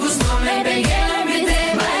miré, me gustó, me pegué, la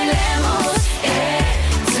invité, bailemos. Hey,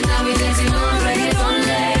 so now we dancing un reggaetón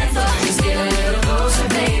lento. Just get a little closer,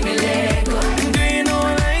 baby, let go. Do you know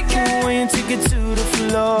I like it when you take it to the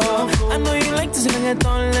floor? I know you like this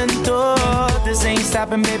reggaetón lento. This ain't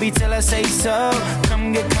stopping, baby, till I say so.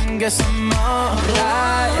 Come get some more.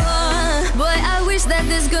 Boy, I wish that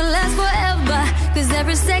this could last forever. Cause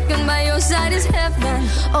every second by your side is heaven.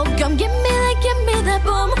 Oh, come give me that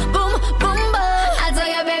boom, boom, boom, boom. I tell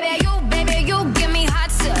you, baby, you give me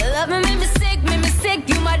hot stuff. Love me, make me sick,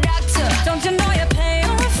 you my doctor. Don't you know you're paying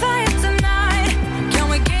on fire tonight? Can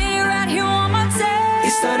we get you right here on my tail?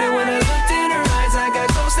 It started when I looked in her eyes. I got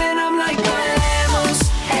close and I'm like, bailemos.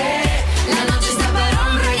 Hey, la noche está para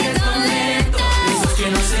un reggaetón lento. Esos que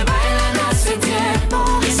no se bailan hace tiempo.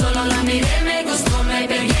 Y solo la miré, me gustó, me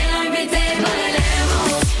pegué, la invité,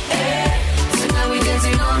 bailemos. Hey, so now we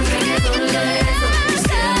dancing on reggaetón lento. Just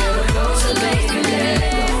get a little closer, baby, let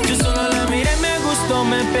go. Yo solo la miré, me gustó,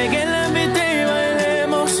 me pegué, la invité y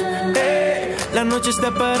bailemos. Hey, la noche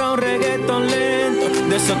está para un reggaetón lento.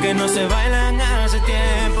 De esos que no se bailan hace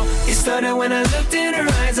tiempo. It started when I looked in her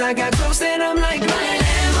eyes. I got close and I'm like,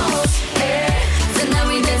 bailemos. Hey, so now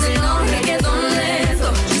we dancing on reggaetón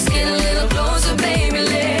lento. Just get a little closer, baby,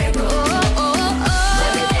 let go.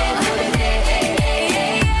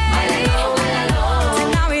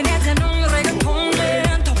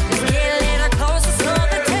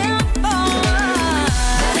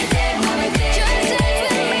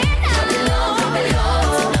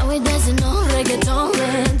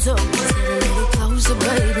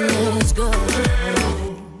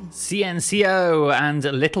 CNCO and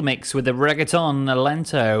Little Mix with the Reggaeton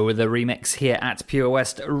Lento, the remix here at Pure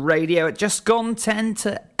West Radio. It just gone 10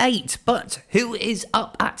 to 8, but who is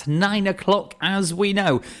up at 9 o'clock? As we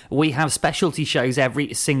know, we have specialty shows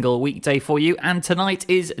every single weekday for you, and tonight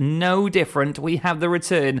is no different. We have the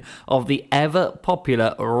return of the ever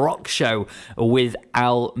popular rock show with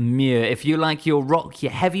Al Muir. If you like your rock,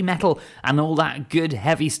 your heavy metal, and all that good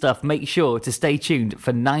heavy stuff, make sure to stay tuned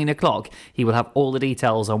for 9 o'clock. He will have all the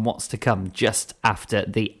details on what's to come just after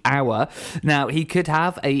the hour. Now, he could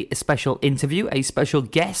have a special interview, a special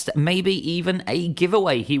guest, maybe even a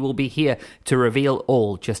giveaway. He will be here to reveal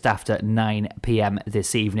all just after 9 p.m.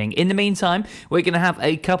 this evening. In the meantime, we're going to have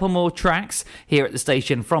a couple more tracks here at the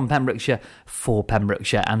station from Pembrokeshire for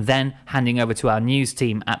Pembrokeshire, and then handing over to our news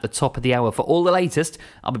team at the top of the hour for all the latest.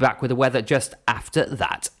 I'll be back with the weather just after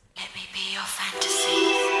that. Let me be your fantasy.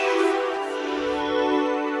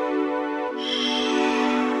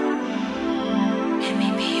 Let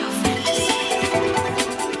me be your fantasy.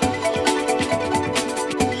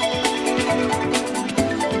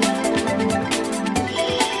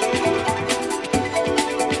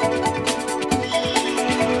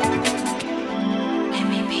 Let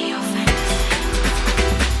me be your fantasy.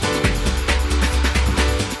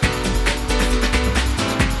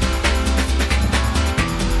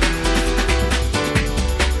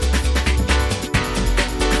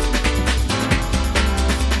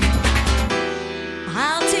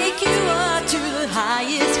 I'll take you up to the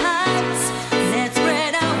highest heights. Let's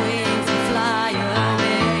spread our wings and fly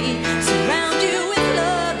away. Surround you with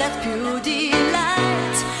love that's pure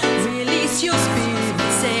delight. Release your spirit,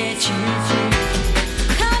 set you free.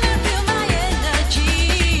 Come and feel my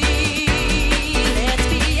energy. Let's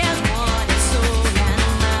be as one in soul and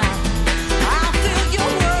mind. I'll fill your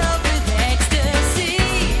world with ecstasy.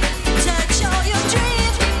 Touch all your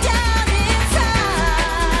dreams deep down inside.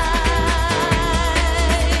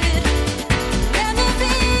 Let me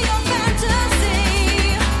be your fantasy.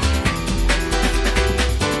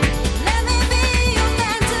 Let me be your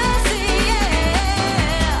fantasy, yeah.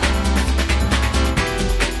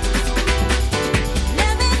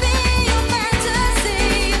 Let me be your fantasy.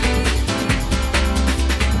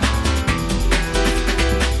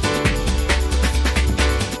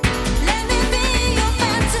 Let me be your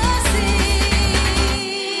fantasy.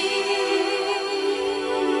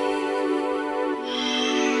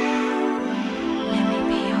 Let me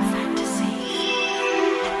be your fantasy.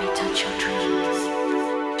 Let me touch your dreams.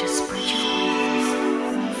 Just spread your wings,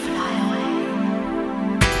 fly away.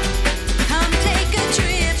 Come take a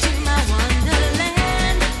trip to my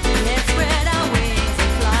wonderland. Let's spread our wings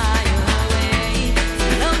and fly away.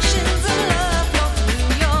 Oceans of love flow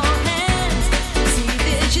through your hands. See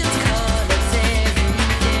visions, colors every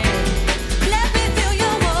day. Let me feel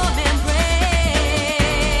your warm embrace.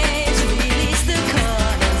 Release the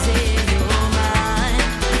colors in your mind.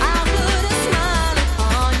 I'll put a smile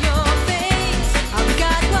upon your face. I've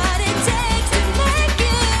got what it takes to make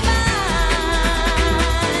you mine.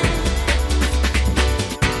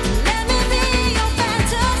 Let me be your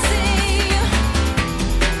fantasy.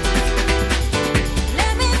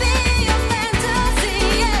 Let me be your fantasy,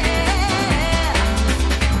 yeah.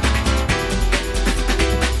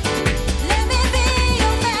 Let me be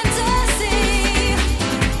your fantasy.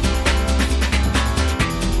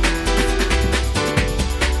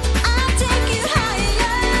 I'll take you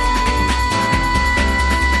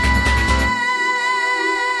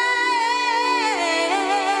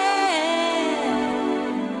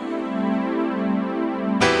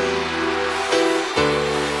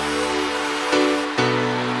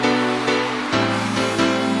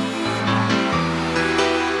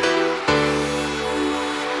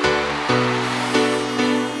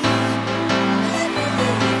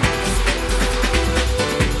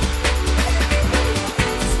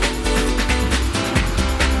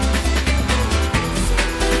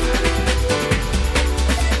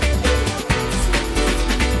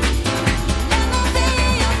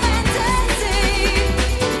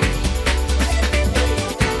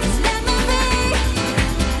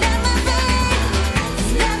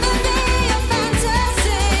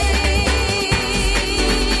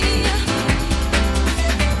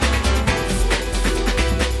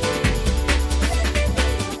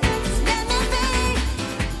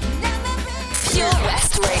Pure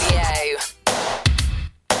West Radio.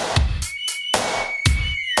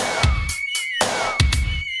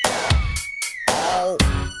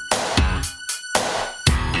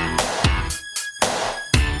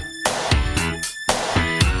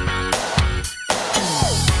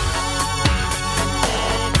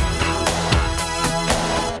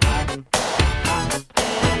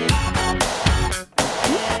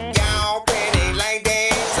 Y'all pretty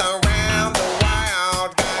ladies around the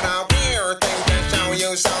world got a weird thing to show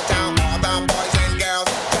you. So tell all the boys and girls,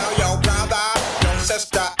 tell your brother, your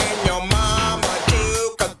sister, and your mama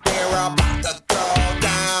too, 'cause we're about to throw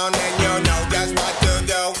down and you know just what to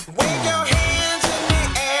do. Wave your hands in the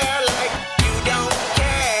air like you don't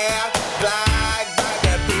care. Glide by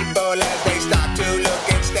the people as they stop to look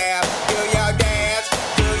and stare. Do your dance,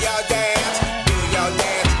 do your dance, do your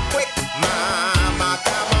dance. Quick, mama,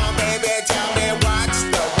 come on, baby.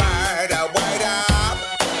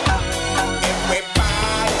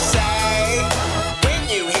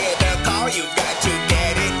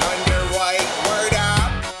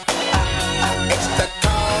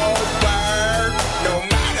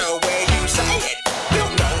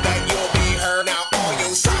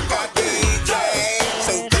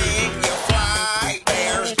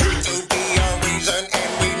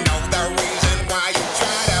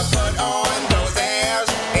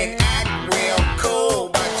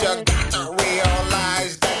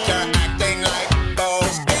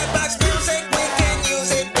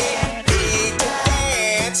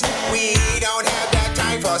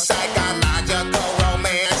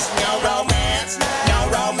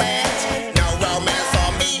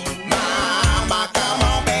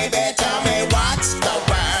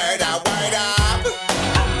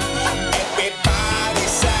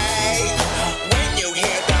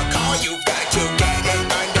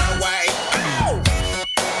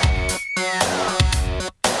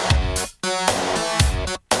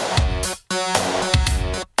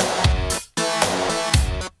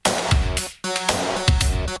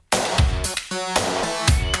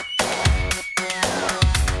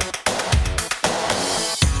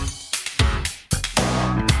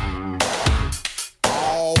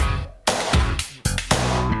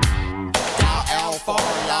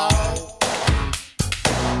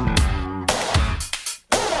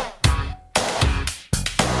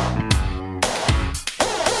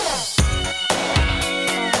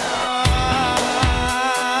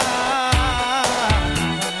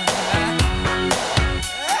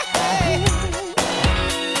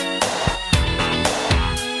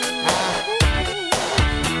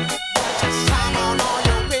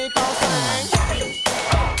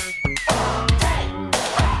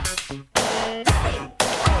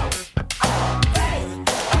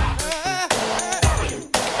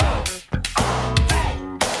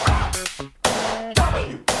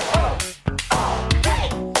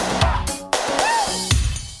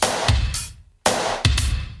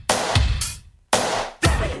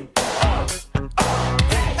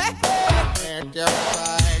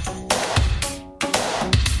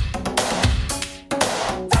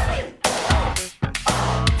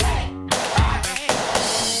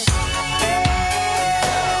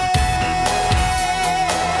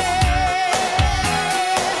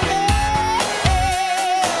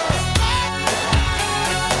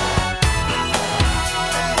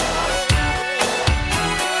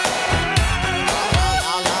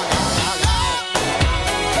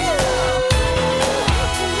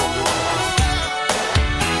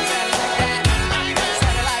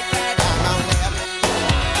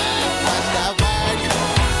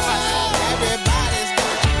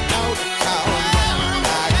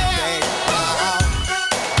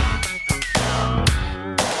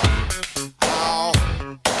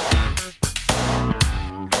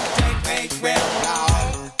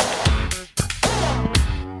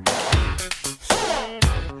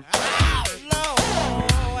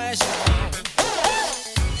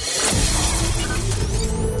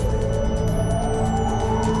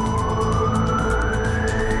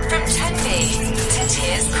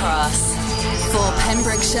 Tiers Cross. For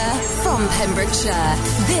Pembrokeshire, from Pembrokeshire,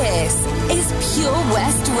 this is Pure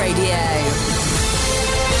West Radio.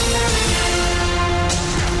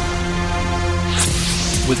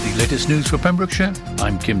 With the latest news for Pembrokeshire,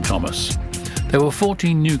 I'm Kim Thomas. There were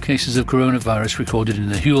 14 new cases of coronavirus recorded in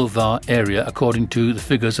the Hywel Dda area, according to the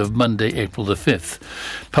figures of Monday, April the 5th.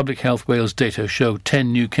 Public Health Wales data show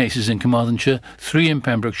 10 new cases in Carmarthenshire, 3 in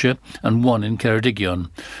Pembrokeshire and 1 in Ceredigion.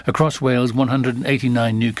 Across Wales,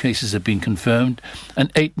 189 new cases have been confirmed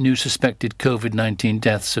and 8 new suspected COVID-19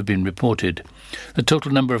 deaths have been reported. The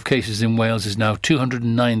total number of cases in Wales is now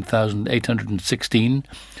 209,816,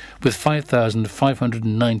 with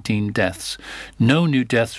 5,519 deaths. No new deaths